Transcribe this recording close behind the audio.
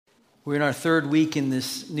We're in our third week in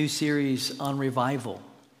this new series on revival.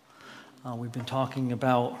 We've been talking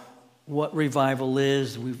about what revival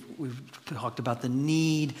is. We've talked about the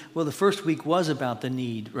need. Well, the first week was about the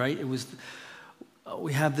need, right? It was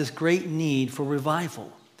we have this great need for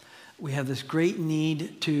revival. We have this great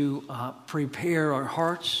need to prepare our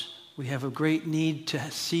hearts. We have a great need to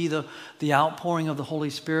see the outpouring of the Holy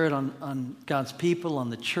Spirit on God's people, on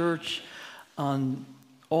the church, on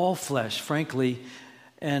all flesh, frankly.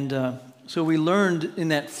 And so we learned in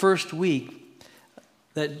that first week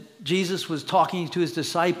that Jesus was talking to his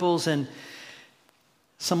disciples, and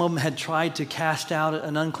some of them had tried to cast out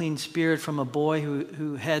an unclean spirit from a boy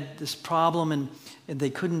who had this problem, and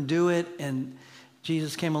they couldn't do it. And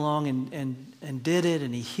Jesus came along and did it,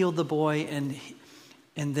 and he healed the boy.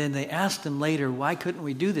 And then they asked him later, why couldn't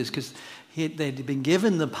we do this? Because they'd been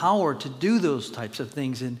given the power to do those types of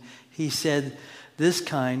things. And he said, this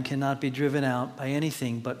kind cannot be driven out by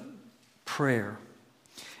anything but prayer.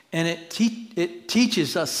 And it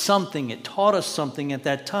teaches us something. It taught us something at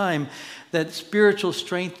that time, that spiritual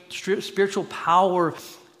strength, spiritual power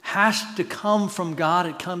has to come from God.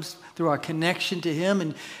 It comes through our connection to him.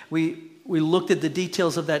 And we looked at the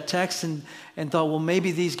details of that text and thought, well,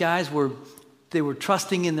 maybe these guys were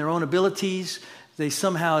trusting in their own abilities. They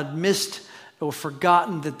somehow had missed or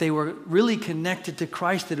forgotten that they were really connected to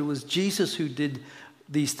Christ, that it was Jesus who did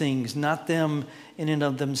these things, not them in and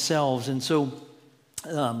of themselves. And so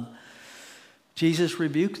Jesus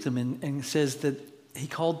rebuked them and says that he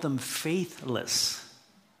called them faithless.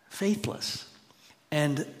 Faithless.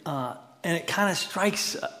 And it kind of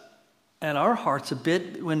strikes at our hearts a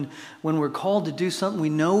bit when we're called to do something. We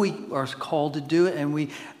know we are called to do it,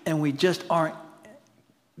 and we just aren't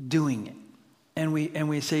doing it. And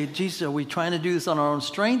we say, Jesus, are we trying to do this on our own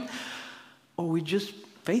strength, or are we just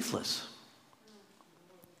faithless?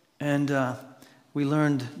 And we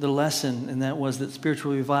learned the lesson, and that was that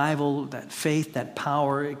spiritual revival, that faith, that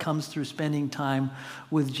power, it comes through spending time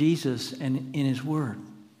with Jesus and in his word.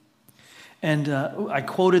 And I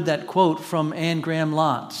quoted that quote from Anne Graham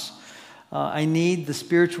Lotz. I need the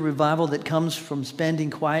spiritual revival that comes from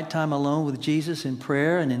spending quiet time alone with Jesus in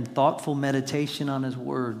prayer and in thoughtful meditation on his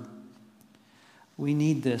word. We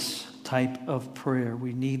need this type of prayer.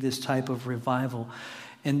 We need this type of revival.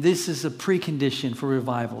 And this is a precondition for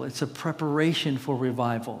revival. It's a preparation for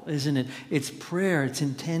revival, isn't it? It's prayer. It's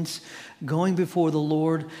intense going before the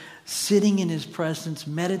Lord, sitting in his presence,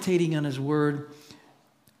 meditating on his word.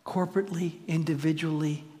 Corporately,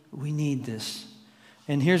 individually, we need this.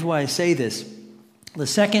 And here's why I say this. The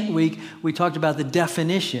second week, we talked about the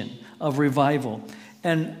definition of revival.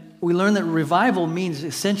 And we learned that revival means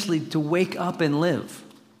essentially to wake up and live.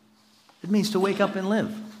 It means to wake up and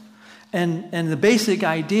live. And the basic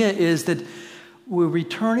idea is that we're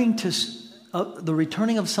returning to the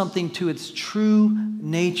returning of something to its true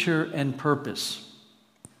nature and purpose.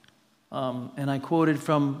 And I quoted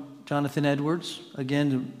from Jonathan Edwards,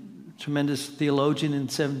 again, a tremendous theologian in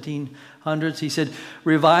the 1700s. He said,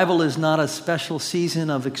 revival is not a special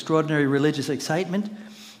season of extraordinary religious excitement.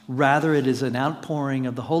 Rather, it is an outpouring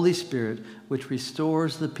of the Holy Spirit which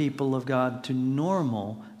restores the people of God to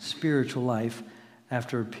normal spiritual life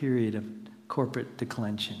after a period of corporate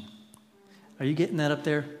declension. Are you getting that up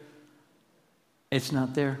there? It's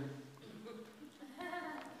not there.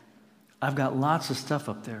 I've got lots of stuff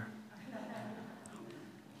up there.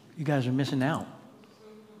 You guys are missing out.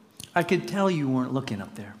 I could tell you weren't looking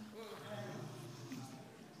up there.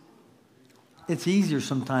 It's easier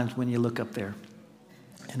sometimes when you look up there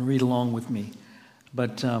and read along with me.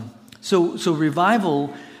 But so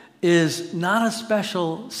revival is not a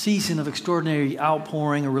special season of extraordinary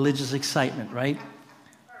outpouring or religious excitement, right?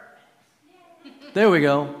 There we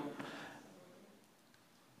go.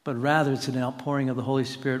 But rather, it's an outpouring of the Holy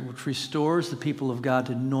Spirit which restores the people of God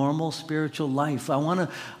to normal spiritual life. I want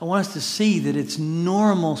us to see that it's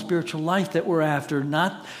normal spiritual life that we're after,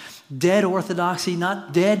 not dead orthodoxy,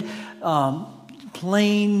 not dead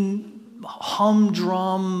plain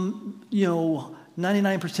humdrum,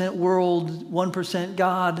 99% world, 1%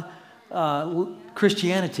 God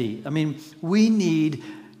Christianity. I mean, we need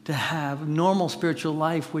to have normal spiritual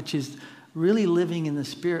life, which is really living in the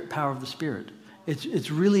Spirit, power of the Spirit.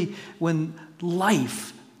 It's really when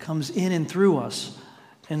life comes in and through us.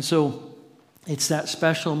 And so it's that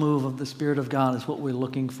special move of the Spirit of God is what we're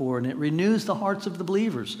looking for. And it renews the hearts of the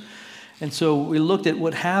believers. And so we looked at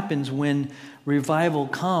what happens when revival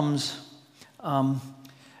comes. And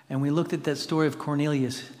we looked at that story of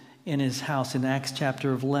Cornelius in his house in Acts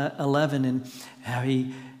chapter 11. And how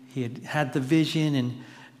he had the vision and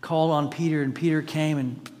called on Peter. And Peter came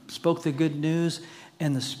and spoke the good news.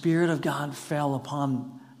 And the Spirit of God fell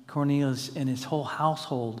upon Cornelius and his whole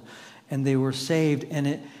household, and they were saved.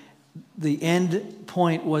 And the end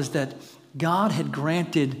point was that God had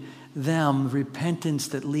granted them repentance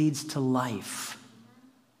that leads to life,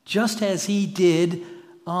 just as he did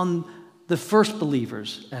on the first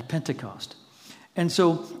believers at Pentecost. And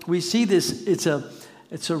so we see this, it's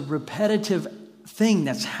a repetitive thing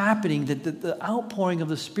that's happening, that the outpouring of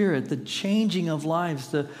the Spirit, the changing of lives,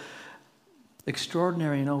 the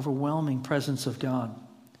extraordinary and overwhelming presence of God.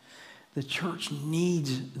 The church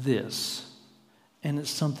needs this, and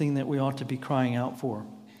it's something that we ought to be crying out for.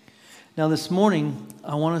 Now this morning,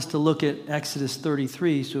 I want us to look at Exodus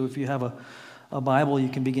 33, so if you have a Bible, you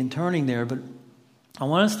can begin turning there, but I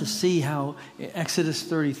want us to see how Exodus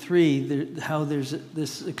 33, how there's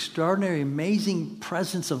this extraordinary, amazing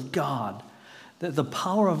presence of God, that the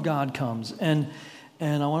power of God comes, and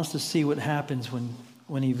I want us to see what happens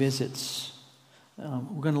when he visits.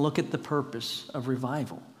 We're going to look at the purpose of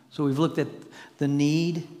revival. So we've looked at the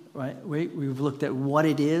need, right? We've looked at what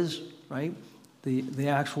it is, right? The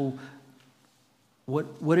actual,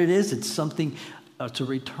 what it is. It's something, it's a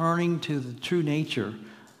returning to the true nature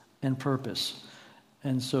and purpose.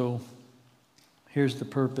 And so here's the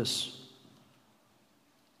purpose.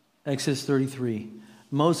 Exodus 33.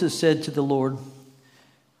 Moses said to the Lord,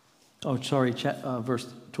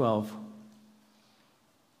 verse 12.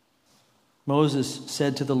 Moses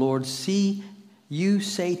said to the Lord, "See, you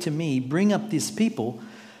say to me, bring up these people,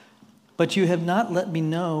 but you have not let me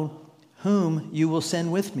know whom you will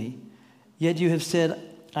send with me. Yet you have said,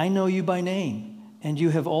 I know you by name, and you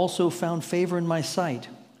have also found favor in my sight.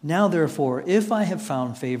 Now therefore, if I have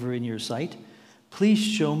found favor in your sight, please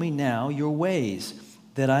show me now your ways,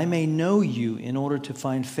 that I may know you in order to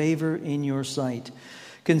find favor in your sight.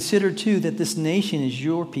 Consider too that this nation is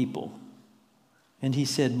your people." And he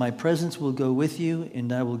said, "My presence will go with you,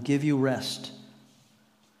 and I will give you rest."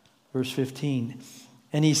 Verse 15,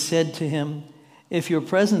 and he said to him, "If your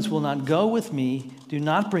presence will not go with me, do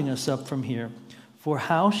not bring us up from here. For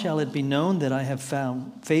how shall it be known that I have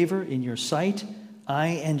found favor in your sight, I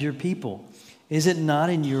and your people? Is it not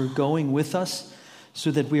in your going with us,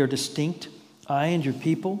 so that we are distinct, I and your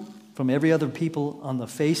people, from every other people on the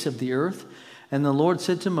face of the earth?" And the Lord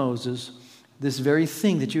said to Moses, "This very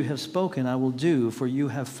thing that you have spoken I will do, for you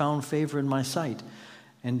have found favor in my sight,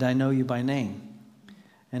 and I know you by name."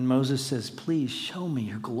 And Moses says, "Please show me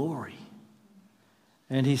your glory."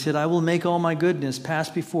 And he said, "I will make all my goodness pass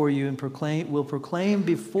before you, and will proclaim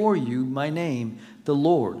before you my name, the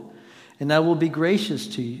Lord. And I will be gracious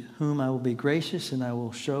to whom I will be gracious, and I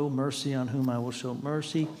will show mercy on whom I will show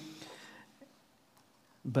mercy."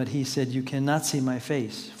 But he said, "You cannot see my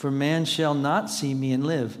face, for man shall not see me and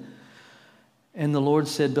live." And the Lord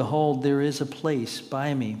said, "Behold, there is a place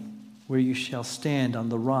by me where you shall stand on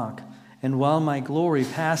the rock. And while my glory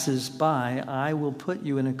passes by, I will put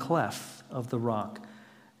you in a cleft of the rock,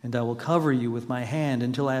 and I will cover you with my hand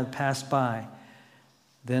until I have passed by.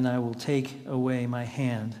 Then I will take away my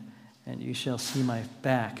hand, and you shall see my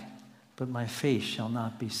back, but my face shall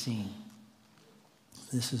not be seen."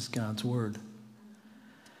 This is God's word.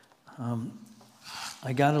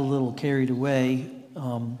 I got a little carried away,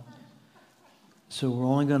 so we're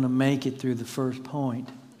only going to make it through the first point.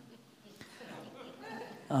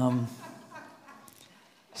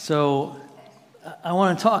 So I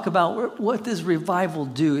want to talk about what does revival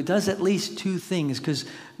do. It does at least two things, because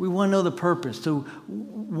we want to know the purpose. So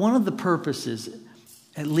one of the purposes,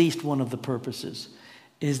 at least one of the purposes,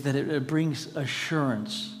 is that it brings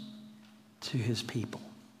assurance to his people.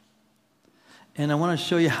 And I want to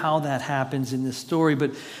show you how that happens in this story.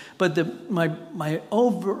 But my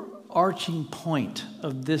overarching point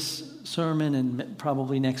of this sermon, and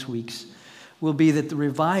probably next week's, will be that the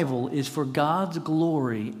revival is for God's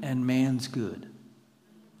glory and man's good.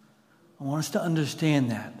 I want us to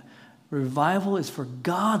understand that. Revival is for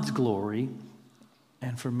God's glory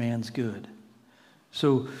and for man's good.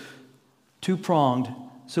 So, two-pronged.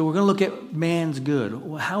 So we're going to look at man's good.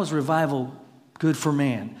 Well, how is revival good for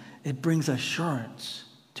man? It brings assurance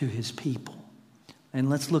to his people.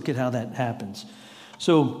 And let's look at how that happens.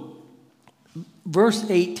 So, verse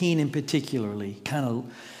 18 in particularly kind of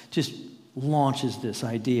just launches this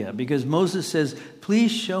idea, because Moses says,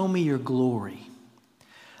 "Please show me your glory."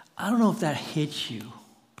 I don't know if that hits you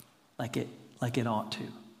like it ought to.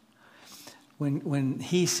 When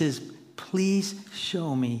he says, "Please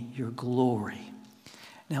show me your glory."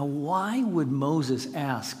 Now, why would Moses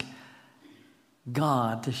ask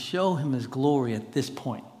God to show him his glory at this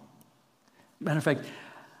point? Matter of fact,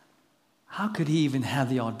 how could he even have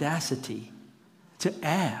the audacity to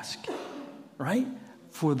ask, right?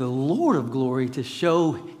 For the Lord of glory to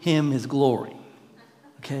show him his glory.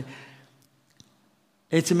 Okay?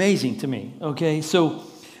 It's amazing to me. Okay? So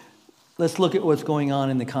let's look at what's going on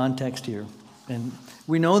in the context here. And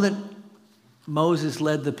we know that Moses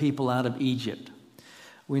led the people out of Egypt.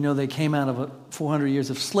 We know they came out of 400 years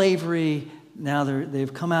of slavery. Now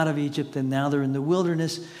they've come out of Egypt, and now they're in the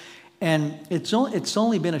wilderness. And it's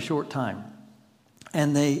only been a short time.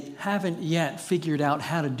 And they haven't yet figured out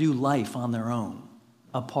how to do life on their own,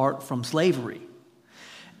 apart from slavery.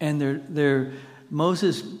 And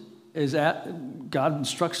Moses is God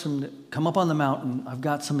instructs them to come up on the mountain. I've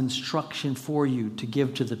got some instruction for you to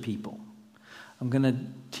give to the people. I'm going to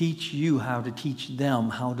teach you how to teach them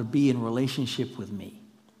how to be in relationship with me.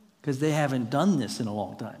 Because they haven't done this in a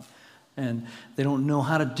long time. And they don't know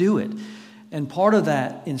how to do it. And part of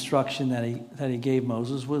that instruction that he gave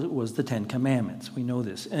Moses was the Ten Commandments. We know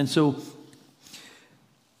this. And so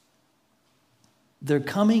they're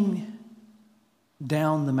coming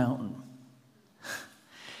down the mountain.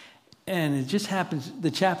 And it just happens,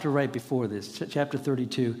 the chapter right before this, chapter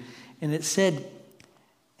 32, and it said,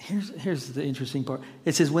 here's the interesting part.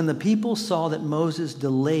 It says, when the people saw that Moses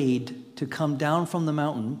delayed to come down from the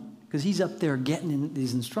mountain, because he's up there getting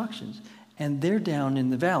these instructions, and they're down in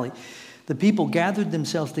the valley, the people gathered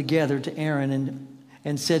themselves together to Aaron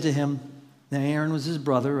and said to him, now Aaron was his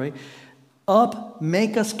brother, right? Up,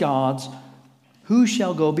 make us gods. Who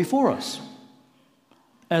shall go before us?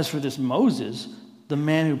 As for this Moses, the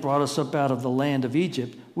man who brought us up out of the land of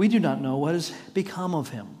Egypt, we do not know what has become of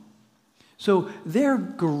him. So they're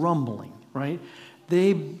grumbling, right?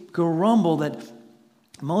 They grumble that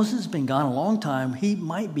Moses has been gone a long time. He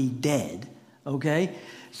might be dead, okay?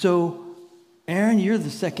 So, Aaron, you're the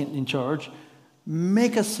second in charge.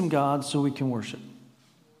 Make us some gods so we can worship.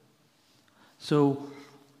 So,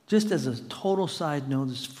 just as a total side note,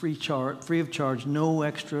 this free of charge, no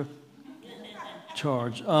extra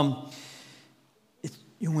charge.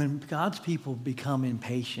 When God's people become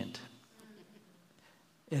impatient,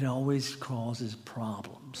 it always causes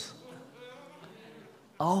problems.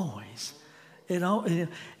 Always. And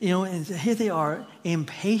here they are,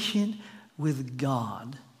 impatient with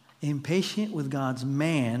God, impatient with God's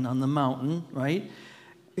man on the mountain, right?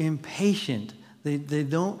 Impatient. They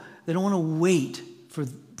don't want to wait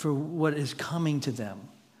for what is coming to them.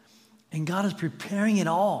 And God is preparing it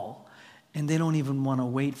all, and they don't even want to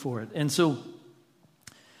wait for it. And so,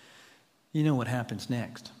 you know what happens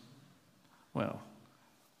next? Well,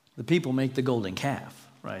 the people make the golden calf,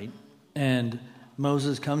 right? And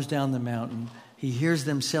Moses comes down the mountain. He hears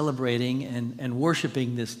them celebrating and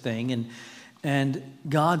worshiping this thing. And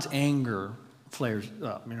God's anger flares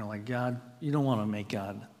up. Like God, you don't want to make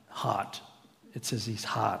God hot. It says he's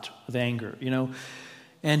hot with anger,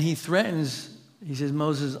 And he threatens, he says,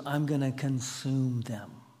 Moses, I'm going to consume them.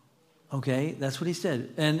 Okay, that's what he said.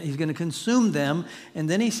 And he's going to consume them. And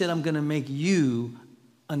then he said, I'm going to make you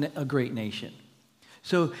a great nation.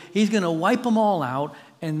 So he's going to wipe them all out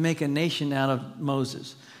and make a nation out of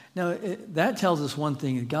Moses. Now, that tells us one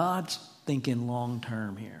thing. God's thinking long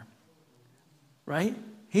term here. Right?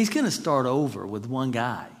 He's going to start over with one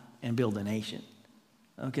guy and build a nation.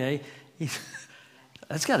 Okay?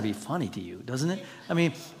 That's got to be funny to you, doesn't it? I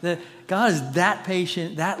mean, God is that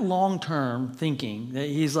patient, that long-term thinking, that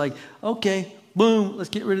he's like, okay, boom, let's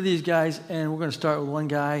get rid of these guys, and we're going to start with one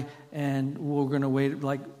guy, and we're going to wait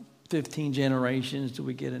like 15 generations till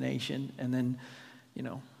we get a nation, and then,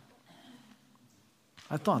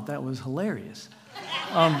 I thought that was hilarious.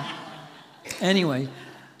 Anyway,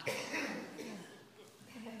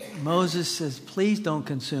 Moses says, please don't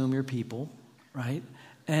consume your people, right?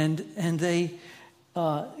 And they...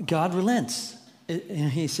 God relents. And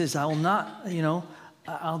he says, I will not,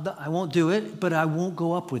 I won't do it, but I won't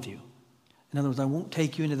go up with you. In other words, I won't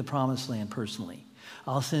take you into the promised land personally.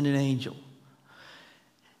 I'll send an angel.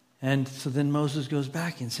 And so then Moses goes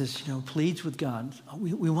back and says, pleads with God.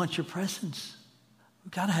 We want your presence.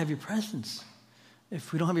 We've got to have your presence.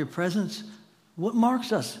 If we don't have your presence, what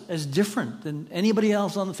marks us as different than anybody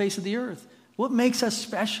else on the face of the earth? What makes us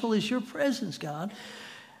special is your presence, God.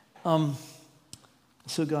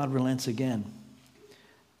 So God relents again.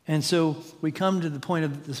 And so we come to the point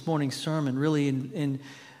of this morning's sermon, really in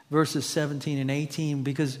verses 17 and 18,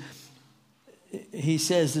 because he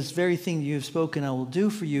says, this very thing you have spoken I will do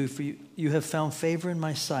for you you have found favor in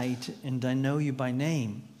my sight, and I know you by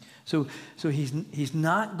name. So he's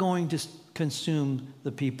not going to consume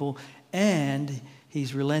the people, and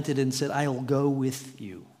he's relented and said, I will go with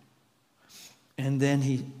you.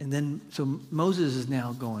 So Moses is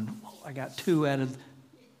now going, I got 2 out of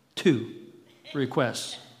 2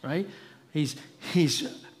 requests, right? He's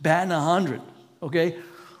batting 100, okay?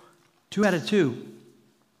 2 out of 2.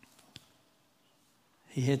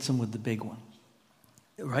 he hits him with the big one.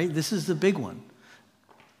 Right? This is the big one.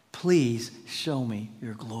 Please show me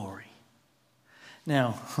your glory.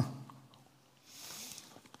 Now,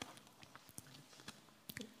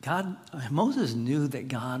 Moses knew that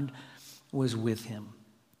God was with him.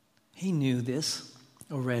 He knew this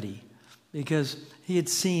already because he had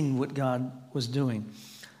seen what God was doing.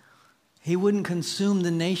 He wouldn't consume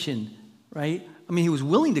the nation, right? I mean, he was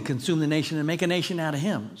willing to consume the nation and make a nation out of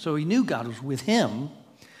him. So he knew God was with him.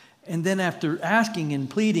 And then after asking and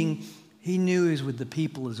pleading, he knew he was with the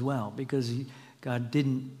people as well because God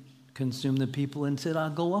didn't consume the people and said,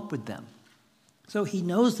 I'll go up with them. So he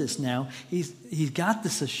knows this now. He's got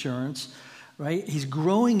this assurance, right? He's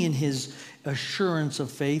growing in his assurance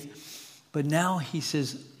of faith. But now he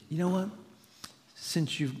says, you know what?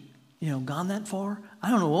 Since you've gone that far,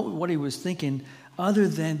 I don't know what he was thinking other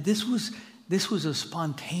than this was a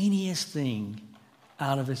spontaneous thing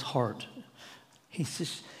out of his heart.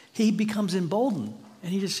 He becomes emboldened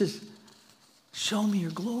and he just says, show me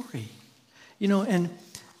your glory. And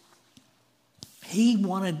he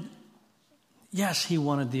wanted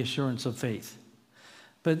the assurance of faith.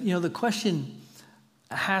 But, the question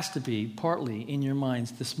has to be partly in your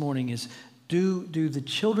minds this morning is, do the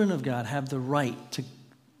children of God have the right to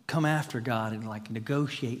come after God and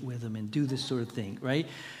negotiate with him and do this sort of thing, right?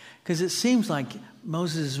 Because it seems like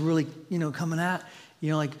Moses is really, coming at,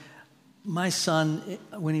 my son,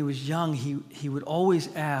 when he was young, he would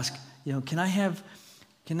always ask, can I have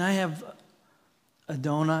a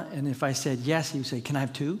donut? And if I said yes, he would say, can I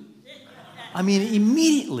have two? I mean,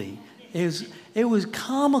 immediately, it was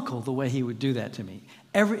comical the way he would do that to me.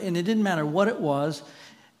 And it didn't matter what it was.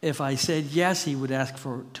 If I said yes, he would ask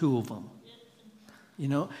for two of them,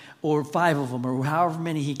 or five of them, or however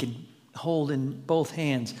many he could hold in both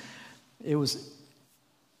hands.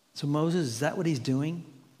 So Moses, is that what he's doing?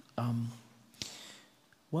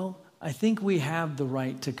 Well, I think we have the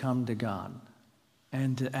right to come to God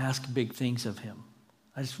and to ask big things of him.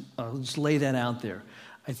 I'll just lay that out there.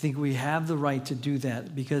 I think we have the right to do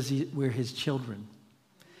that because we're his children.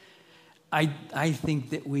 I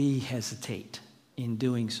think that we hesitate in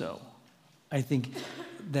doing so. I think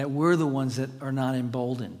that we're the ones that are not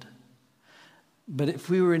emboldened. But if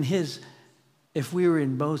we were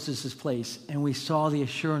in Moses' place and we saw the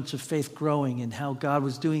assurance of faith growing and how God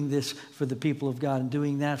was doing this for the people of God and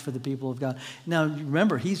doing that for the people of God. Now,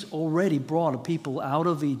 remember, he's already brought a people out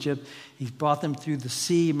of Egypt. He's brought them through the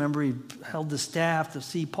sea. Remember, he held the staff, the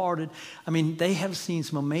sea parted. I mean, they have seen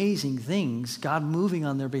some amazing things, God moving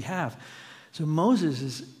on their behalf. So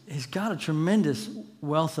Moses has got a tremendous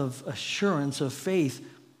wealth of assurance of faith.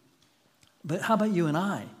 But how about you and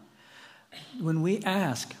I? When we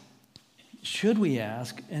ask, should we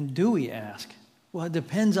ask and do we ask? Well, it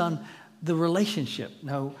depends on the relationship.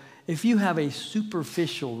 Now, if you have a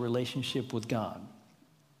superficial relationship with God,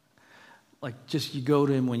 like just you go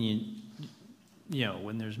to him when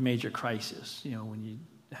when there's major crisis, when you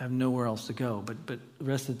have nowhere else to go, but the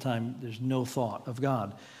rest of the time there's no thought of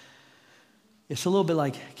God. It's a little bit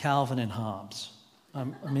like Calvin and Hobbes.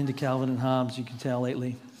 I'm into Calvin and Hobbes, you can tell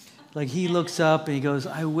lately. Like he looks up and he goes,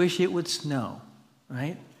 I wish it would snow,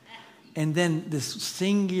 right? And then this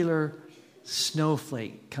singular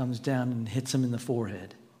snowflake comes down and hits him in the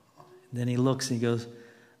forehead. And then he looks and he goes,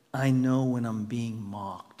 I know when I'm being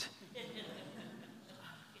mocked.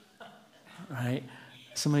 Right?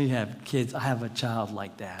 Some of you have kids. I have a child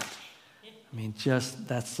like that. I mean,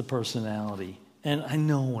 that's the personality. And I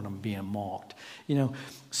know when I'm being mocked.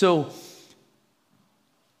 So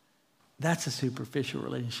that's a superficial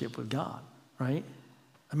relationship with God, right?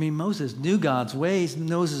 I mean, Moses knew God's ways.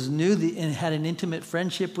 Moses knew and had an intimate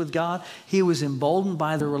friendship with God. He was emboldened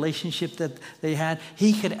by the relationship that they had.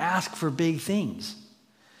 He could ask for big things.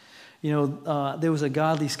 There was a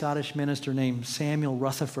godly Scottish minister named Samuel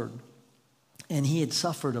Rutherford, and he had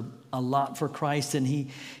suffered a lot for Christ. And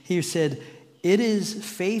he said, it is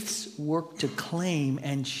faith's work to claim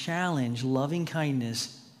and challenge loving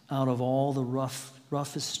kindness out of all the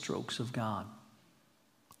roughest strokes of God.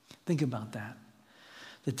 Think about that.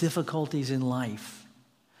 The difficulties in life.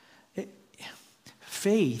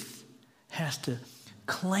 Faith has to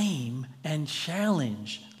claim and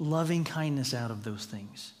challenge loving kindness out of those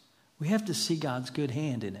things. We have to see God's good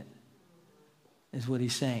hand in it, is what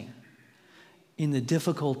he's saying, in the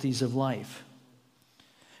difficulties of life.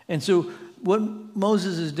 And so what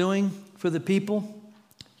Moses is doing for the people,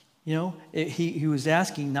 he was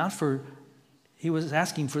asking to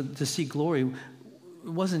see glory. It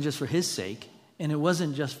wasn't just for his sake. And it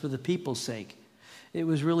wasn't just for the people's sake. It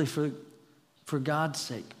was really for God's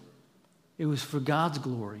sake. It was for God's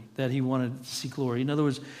glory that he wanted to see glory. In other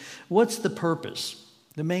words, what's the purpose?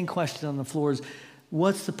 The main question on the floor is,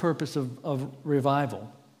 what's the purpose of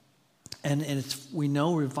revival? And we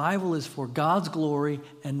know revival is for God's glory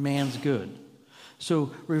and man's good.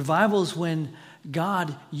 So revival is when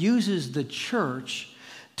God uses the church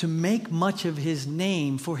to make much of his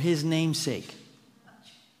name for his name's sake.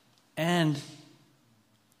 And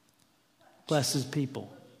blesses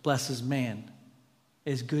people, blesses man,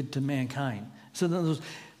 is good to mankind. So in other words,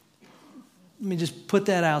 let me just put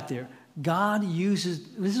that out there. God uses,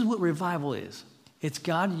 this is what revival is. It's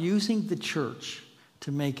God using the church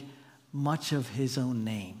to make much of his own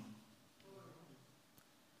name.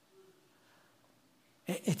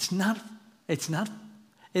 It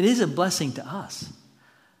is a blessing to us.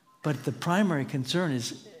 But the primary concern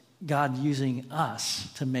is God using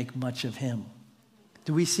us to make much of him.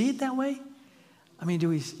 Do we see it that way? I mean, do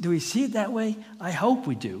we see it that way? I hope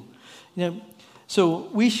we do. So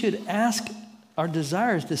we should ask our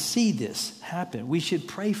desires to see this happen. We should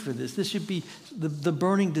pray for this. This should be the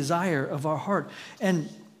burning desire of our heart. And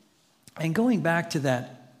going back to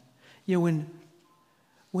that, when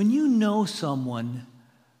you know someone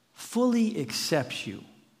fully accepts you,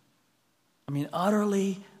 I mean,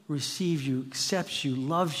 utterly receives you, accepts you,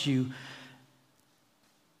 loves you,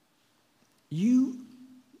 you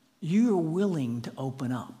are willing to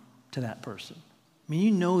open up to that person. I mean,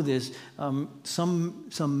 you know this.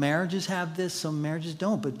 Some marriages have this, some marriages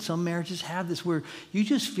don't, but some marriages have this where you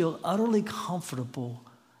just feel utterly comfortable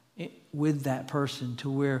with that person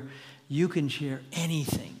to where you can share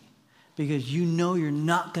anything because you know you're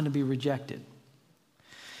not going to be rejected.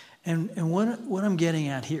 And what I'm getting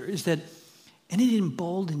at here is that, and it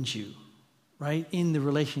emboldens you, right, in the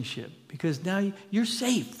relationship because now you're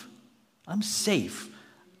safe. I'm safe.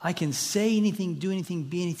 I can say anything, do anything,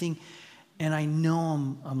 be anything, and I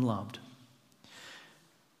know I'm loved.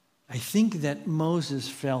 I think that Moses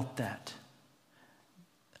felt that.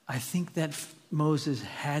 I think that Moses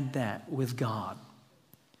had that with God.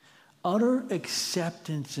 Utter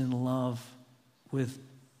acceptance and love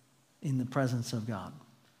in the presence of God.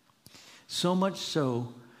 So much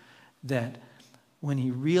so that when he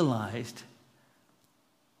realized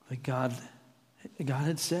that God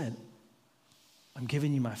had said, I'm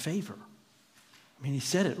giving you my favor. I mean, he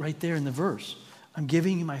said it right there in the verse. I'm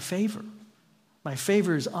giving you my favor. My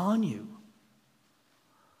favor is on you.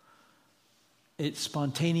 It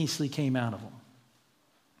spontaneously came out of him.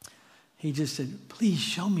 He just said, please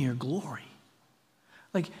show me your glory.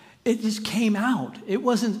 Like, it just came out. It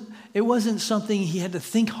wasn't something he had to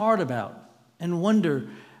think hard about and wonder,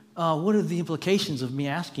 what are the implications of me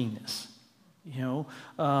asking this?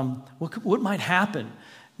 What might happen?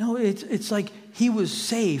 No, it's like he was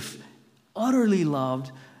safe, utterly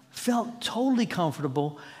loved, felt totally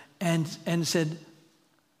comfortable, and said,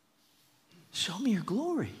 show me your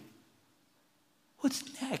glory. What's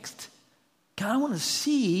next? God, I want to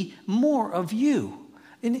see more of you.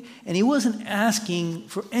 And he wasn't asking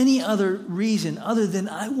for any other reason other than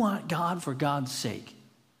I want God for God's sake.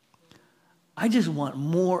 I just want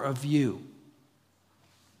more of you.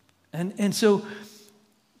 And so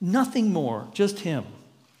nothing more, just him.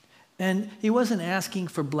 And he wasn't asking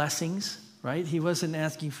for blessings, right? He wasn't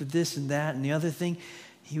asking for this and that and the other thing.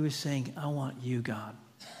 He was saying, I want you, God.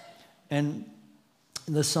 And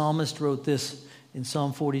the psalmist wrote this in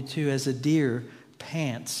Psalm 42, as a deer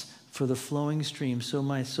pants for the flowing stream, so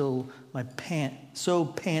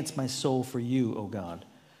pants my soul for you, O God.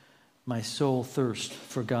 My soul thirsts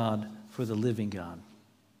for God, for the living God.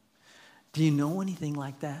 Do you know anything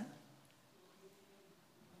like that?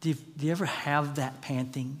 Do you ever have that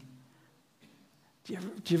panting? Do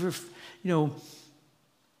you ever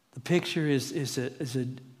the picture is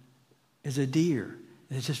a deer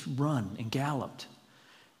that just run and galloped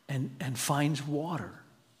and finds water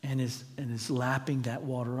and is lapping that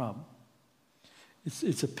water up.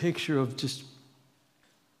 It's a picture of just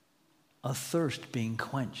a thirst being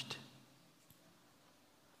quenched.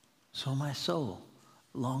 So my soul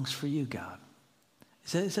longs for you, God.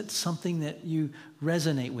 Is that something that you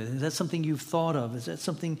resonate with? Is that something you've thought of? Is that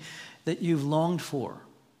something that you've longed for?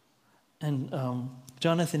 And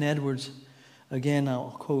Jonathan Edwards, again,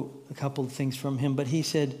 I'll quote a couple of things from him, but he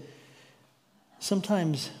said,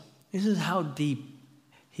 sometimes this is how deep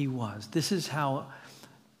he was. This is how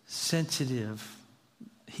sensitive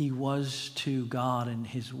he was to God and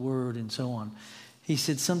his word and so on. He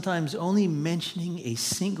said, sometimes only mentioning a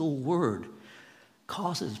single word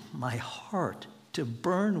causes my heart to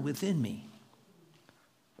burn within me.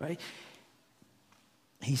 Right?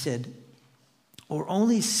 He said, or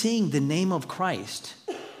only seeing the name of Christ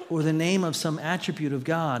or the name of some attribute of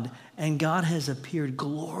God, and God has appeared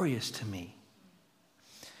glorious to me.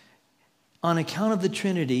 On account of the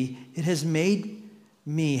Trinity, it has made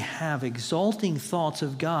me have exalting thoughts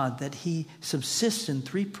of God, that he subsists in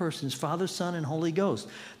three persons, Father, Son, and Holy Ghost.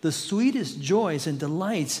 The sweetest joys and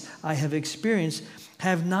delights I have experienced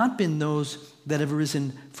have not been those that have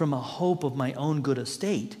arisen from a hope of my own good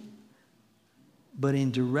estate, but in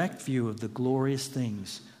direct view of the glorious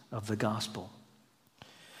things of the gospel.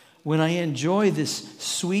 When I enjoy this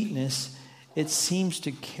sweetness, it seems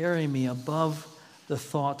to carry me above the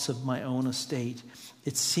thoughts of my own estate.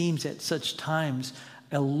 It seems at such times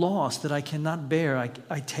a loss that I cannot bear.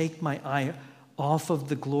 I take my eye off of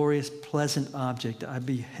the glorious, pleasant object I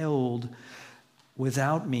beheld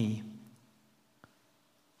without me,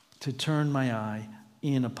 to turn my eye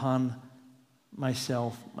in upon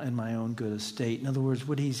myself and my own good estate. In other words,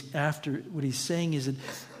 what he's saying is that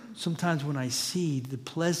sometimes when I see the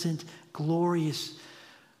pleasant, glorious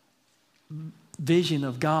vision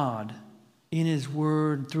of God in his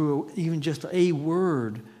word, through even just a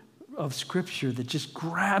word of scripture that just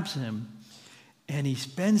grabs him, and he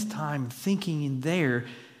spends time thinking in there,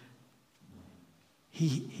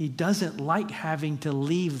 he doesn't like having to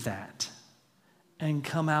leave that and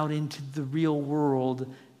come out into the real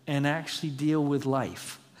world and actually deal with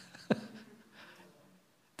life.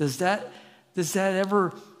 Does that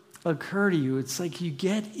ever occur to you? It's like you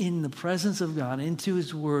get in the presence of God, into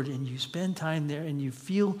his word, and you spend time there, and you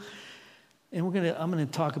feel, and I'm going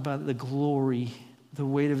to talk about the glory, the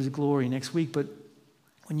weight of his glory next week, but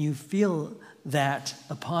when you feel that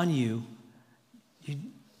upon you,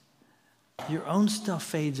 your own stuff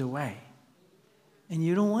fades away, and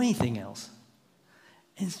you don't want anything else.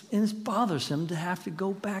 And it's bothersome to have to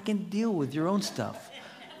go back and deal with your own stuff.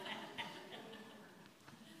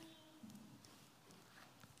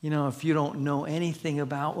 You know, if you don't know anything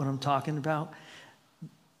about what I'm talking about,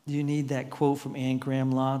 you need that quote from Anne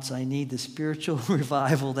Graham Lotz: I need the spiritual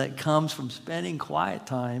revival that comes from spending quiet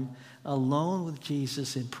time alone with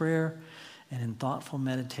Jesus in prayer and in thoughtful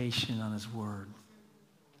meditation on his word.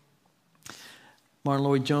 Martin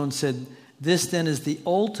Lloyd-Jones said, "This then is the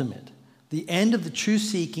ultimate, the end of the true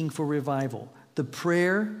seeking for revival. The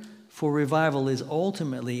prayer for revival is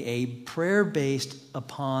ultimately a prayer based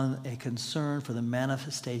upon a concern for the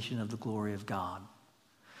manifestation of the glory of God."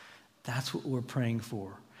 That's what we're praying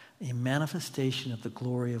for, a manifestation of the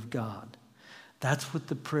glory of God. That's what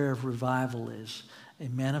the prayer of revival is, a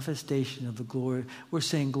manifestation of the glory. We're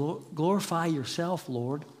saying, glorify yourself,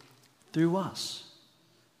 Lord, through us.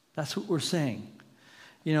 That's what we're saying.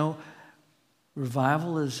 You know,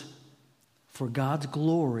 revival is for God's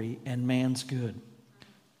glory and man's good.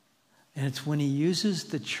 And it's when he uses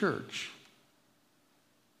the church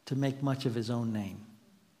to make much of his own name.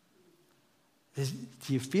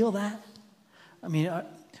 Do you feel that? I mean,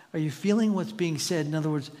 are you feeling what's being said? In other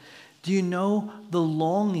words, do you know the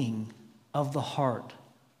longing of the heart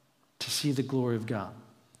to see the glory of God?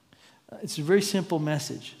 It's a very simple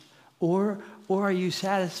message. Or are you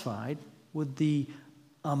satisfied with the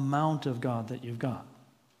amount of God that you've got?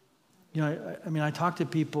 You know, I talk to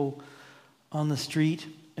people on the street,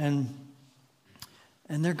 and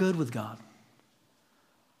they're good with God.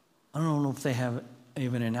 I don't know if they have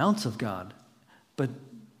even an ounce of God, but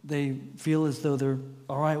they feel as though they're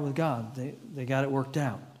all right with God. They got it worked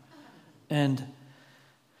out. And,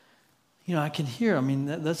 you know, I can hear,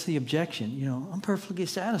 that's the objection. You know, I'm perfectly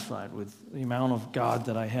satisfied with the amount of God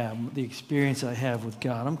that I have, the experience I have with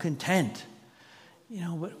God. I'm content. You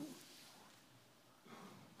know, but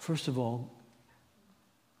first of all,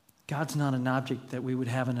 God's not an object that we would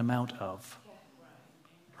have an amount of,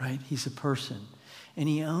 right? He's a person, and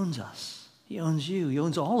he owns us. He owns you. He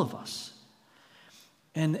owns all of us.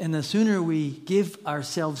 And the sooner we give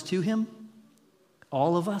ourselves to him,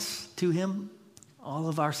 all of us to him, all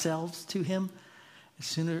of ourselves to him,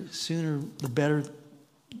 sooner the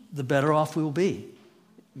better off we will be.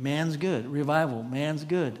 Man's good. Revival, man's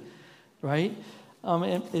good, right?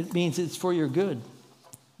 It means it's for your good.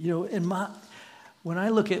 You know, when I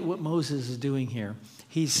look at what Moses is doing here,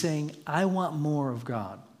 he's saying, I want more of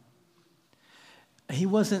God. He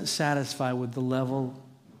wasn't satisfied with the level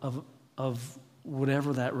of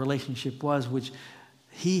whatever that relationship was, which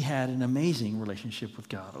he had an amazing relationship with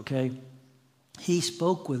God, okay? He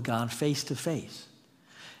spoke with God face to face.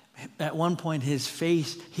 At one point, his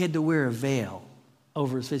face, he had to wear a veil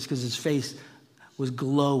over his face because his face was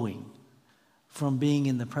glowing from being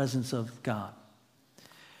in the presence of God.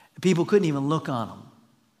 People couldn't even look on him.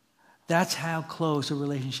 That's how close a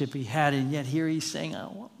relationship he had, and yet here he's saying, I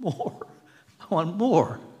want more. I want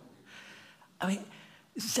more.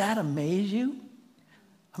 Does that amaze you?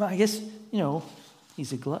 I guess, you know,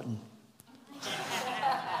 he's a glutton.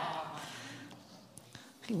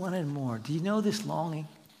 He wanted more. Do you know this longing?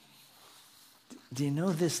 Do you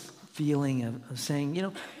know this feeling of saying,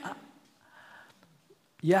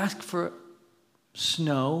 you ask for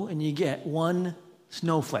snow and you get one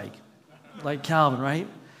snowflake, like Calvin, right?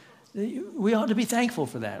 We ought to be thankful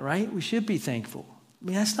for that, right? We should be thankful. I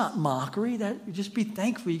mean, that's not mockery. Just be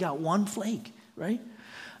thankful you got one flake, right?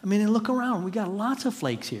 I mean, and look around. We got lots of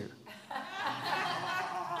flakes here.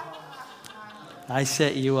 I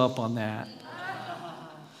set you up on that.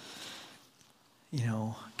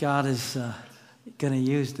 God is going to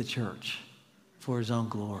use the church for his own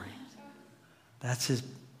glory. That's his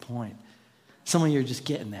point. Some of you are just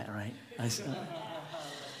getting that, right?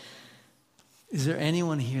 Is there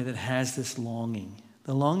anyone here that has this longing?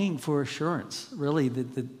 The longing for assurance, really,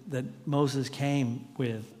 that Moses came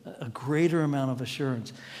with, a greater amount of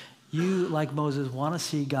assurance. You, like Moses, want to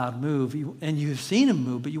see God move, and you've seen him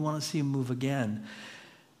move, but you want to see him move again.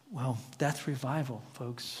 Well, that's revival,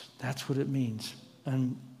 folks. That's what it means.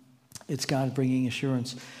 And it's God bringing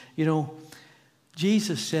assurance.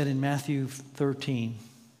 Jesus said in Matthew 13,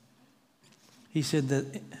 he said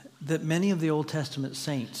that many of the Old Testament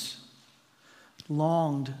saints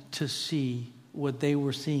longed to see what they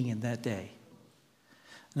were seeing in that day.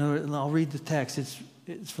 And I'll read the text.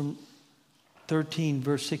 It's from 13,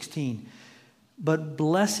 verse 16. But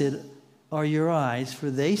blessed are your eyes, for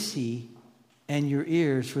they see, and your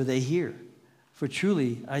ears, for they hear. For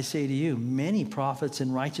truly, I say to you, many prophets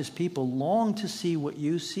and righteous people long to see what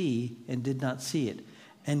you see and did not see it,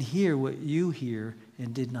 and hear what you hear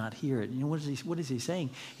and did not hear it. What is he saying?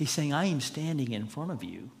 He's saying, I am standing in front of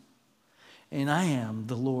you, and I am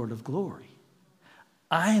the Lord of glory.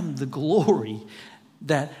 I am the glory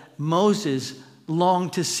that Moses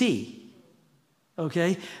longed to see.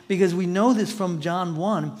 Okay? Because we know this from John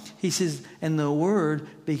 1. He says, and the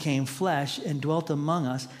Word became flesh and dwelt among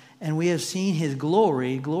us, and we have seen his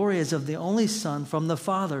glory. Glory as of the only Son from the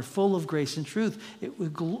Father, full of grace and truth.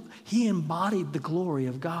 He embodied the glory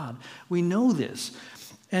of God. We know this.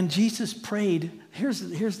 And Jesus prayed. Here's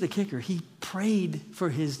the kicker. He prayed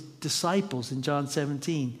for his disciples in John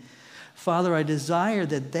 17. Father, I desire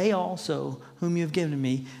that they also, whom you have given to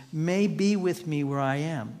me, may be with me where I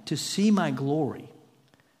am, to see my glory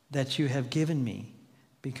that you have given me,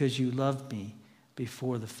 because you loved me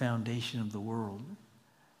before the foundation of the world.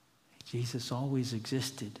 Jesus always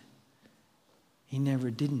existed. He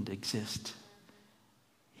never didn't exist.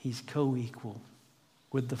 He's co-equal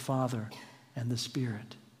with the Father and the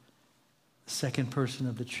Spirit, the second person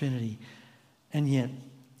of the Trinity. And yet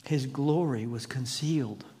his glory was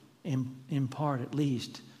concealed, in part at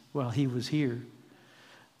least, while he was here.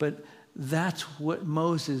 But that's what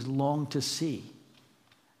Moses longed to see,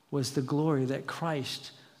 was the glory that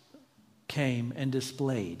Christ came and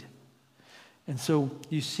displayed. And so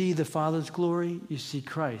you see the Father's glory, you see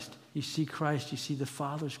Christ. You see Christ, you see the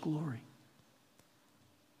Father's glory.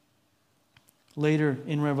 Later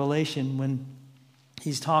in Revelation, when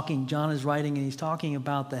he's talking, John is writing and he's talking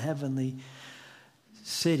about the heavenly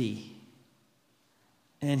city.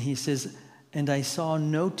 And he says, and I saw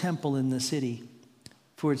no temple in the city,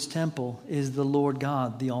 for its temple is the Lord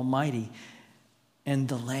God, the Almighty, and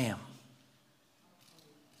the Lamb.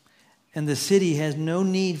 And the city has no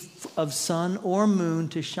need of sun or moon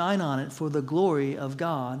to shine on it, for the glory of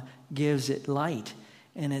God gives it light,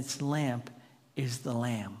 and its lamp is the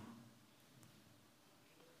Lamb.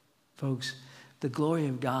 Folks, the glory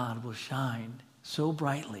of God will shine so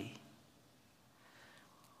brightly,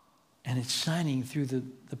 and it's shining through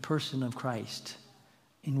the person of Christ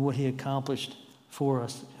in what he accomplished for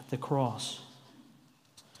us at the cross.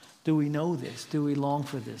 Do we know this? Do we long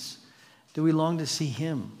for this? Do we long to see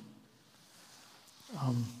him?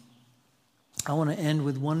 I want to end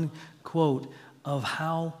with one quote of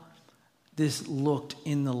how this looked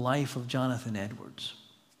in the life of Jonathan Edwards.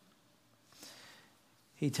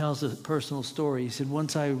 He tells a personal story. He said,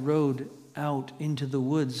 once I rode out into the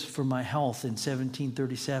woods for my health in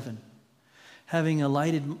 1737. Having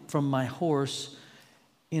alighted from my horse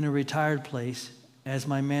in a retired place, as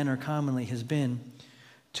my manner commonly has been,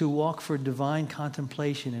 to walk for divine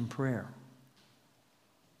contemplation and prayer.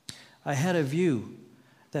 I had a view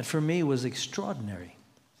that for me was extraordinary,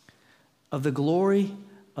 of the glory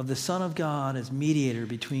of the Son of God as mediator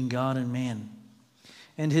between God and man,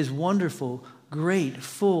 and his wonderful, great,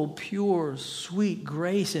 full, pure, sweet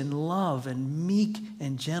grace and love and meek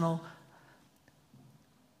and gentle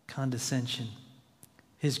condescension.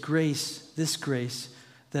 His grace, this grace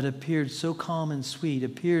that appeared so calm and sweet,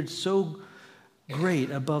 appeared so great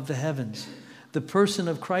above the heavens. The person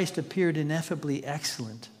of Christ appeared ineffably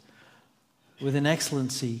excellent, with an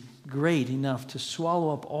excellency great enough to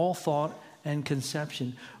swallow up all thought and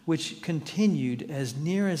conception, which continued, as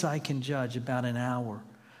near as I can judge, about an hour,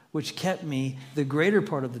 which kept me the greater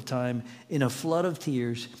part of the time in a flood of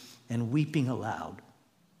tears and weeping aloud.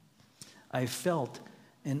 I felt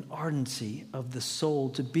an ardency of the soul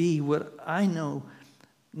to be what I know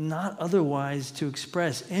not otherwise to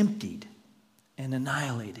express, emptied and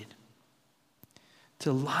annihilated.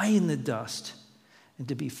 To lie in the dust and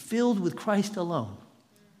to be filled with Christ alone.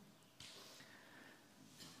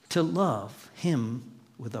 To love him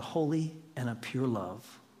with a holy and a pure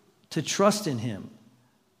love. To trust in him.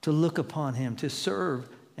 To look upon him. To serve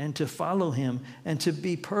and to follow him. And to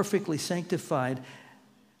be perfectly sanctified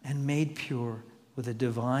and made pure with a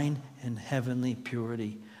divine and heavenly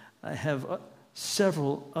purity. I have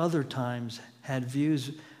several other times had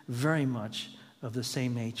views very much of the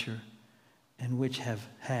same nature and which have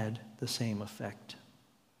had the same effect.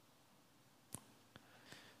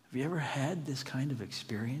 Have you ever had this kind of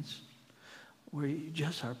experience where you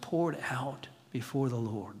just are poured out before the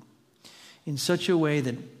Lord in such a way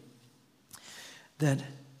that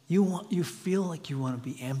you feel like you want to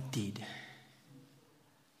be emptied?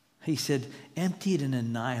 He said, emptied and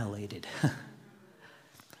annihilated.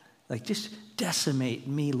 Like, just decimate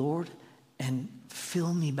me, Lord, and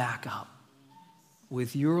fill me back up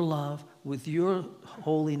with your love, with your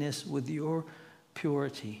holiness, with your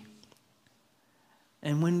purity.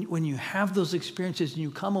 And when you have those experiences and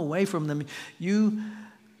you come away from them,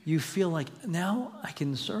 you feel like, now I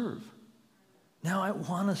can serve. Now I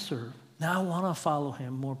want to serve. Now I want to follow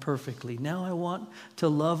him more perfectly. Now I want to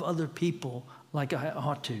love other people like I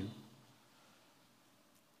ought to.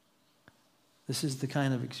 This is the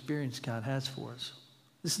kind of experience God has for us.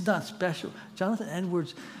 This is not special. Jonathan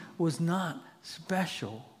Edwards was not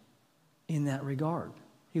special in that regard.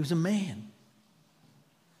 He was a man.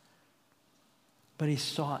 But he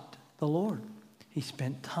sought the Lord. He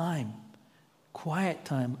spent time, quiet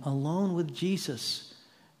time, alone with Jesus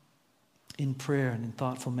in prayer and in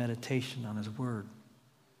thoughtful meditation on his word.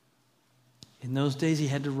 In those days, he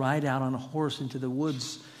had to ride out on a horse into the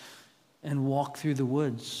woods and walk through the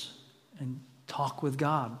woods and talk with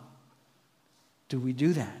God. Do we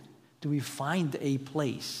do that? Do we find a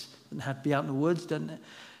place? It doesn't have to be out in the woods, doesn't it?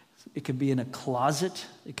 It could be in a closet.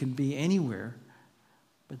 It could be anywhere.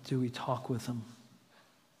 But do we talk with him?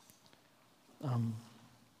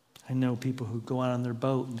 I know people who go out on their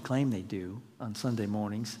boat and claim they do on Sunday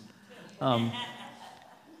mornings. Not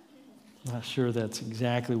sure that's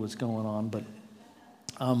exactly what's going on, but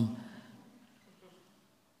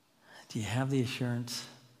do you have the assurance?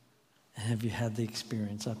 And have you had the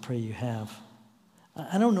experience? I pray you have.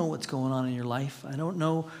 I don't know what's going on in your life. I don't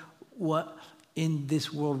know what in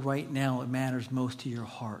this world right now it matters most to your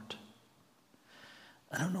heart.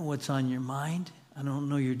 I don't know what's on your mind. I don't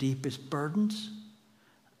know your deepest burdens.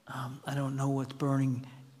 I don't know what burning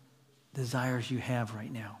desires you have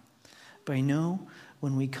right now. But I know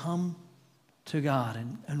when we come to God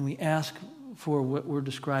and we ask for what we're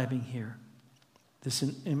describing here, this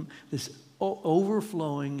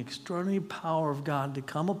overflowing, extraordinary power of God to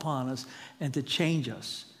come upon us and to change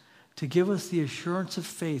us, to give us the assurance of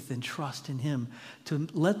faith and trust in him, to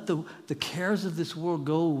let the cares of this world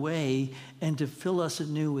go away and to fill us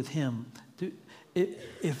anew with him.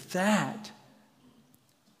 If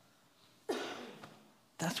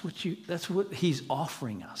that's what he's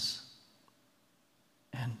offering us.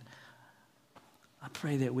 And I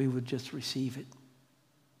pray that we would just receive it.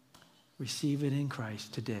 Receive it in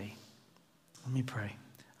Christ today. Let me pray.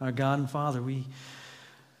 Our God and Father, we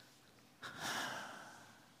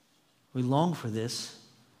long for this.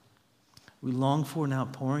 We long for an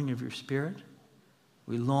outpouring of your Spirit.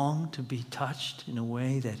 We long to be touched in a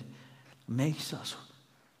way that makes us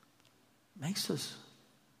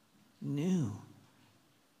new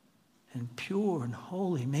and pure and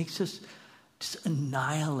holy, just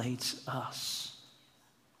annihilates us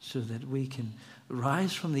so that we can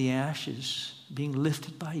rise from the ashes, being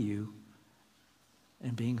lifted by you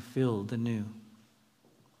and being filled anew,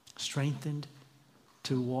 strengthened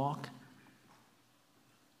to walk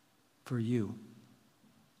for you.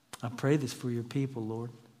 I pray this for your people,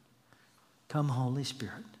 Lord. Come, Holy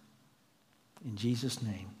Spirit. In Jesus'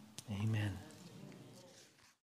 name, amen.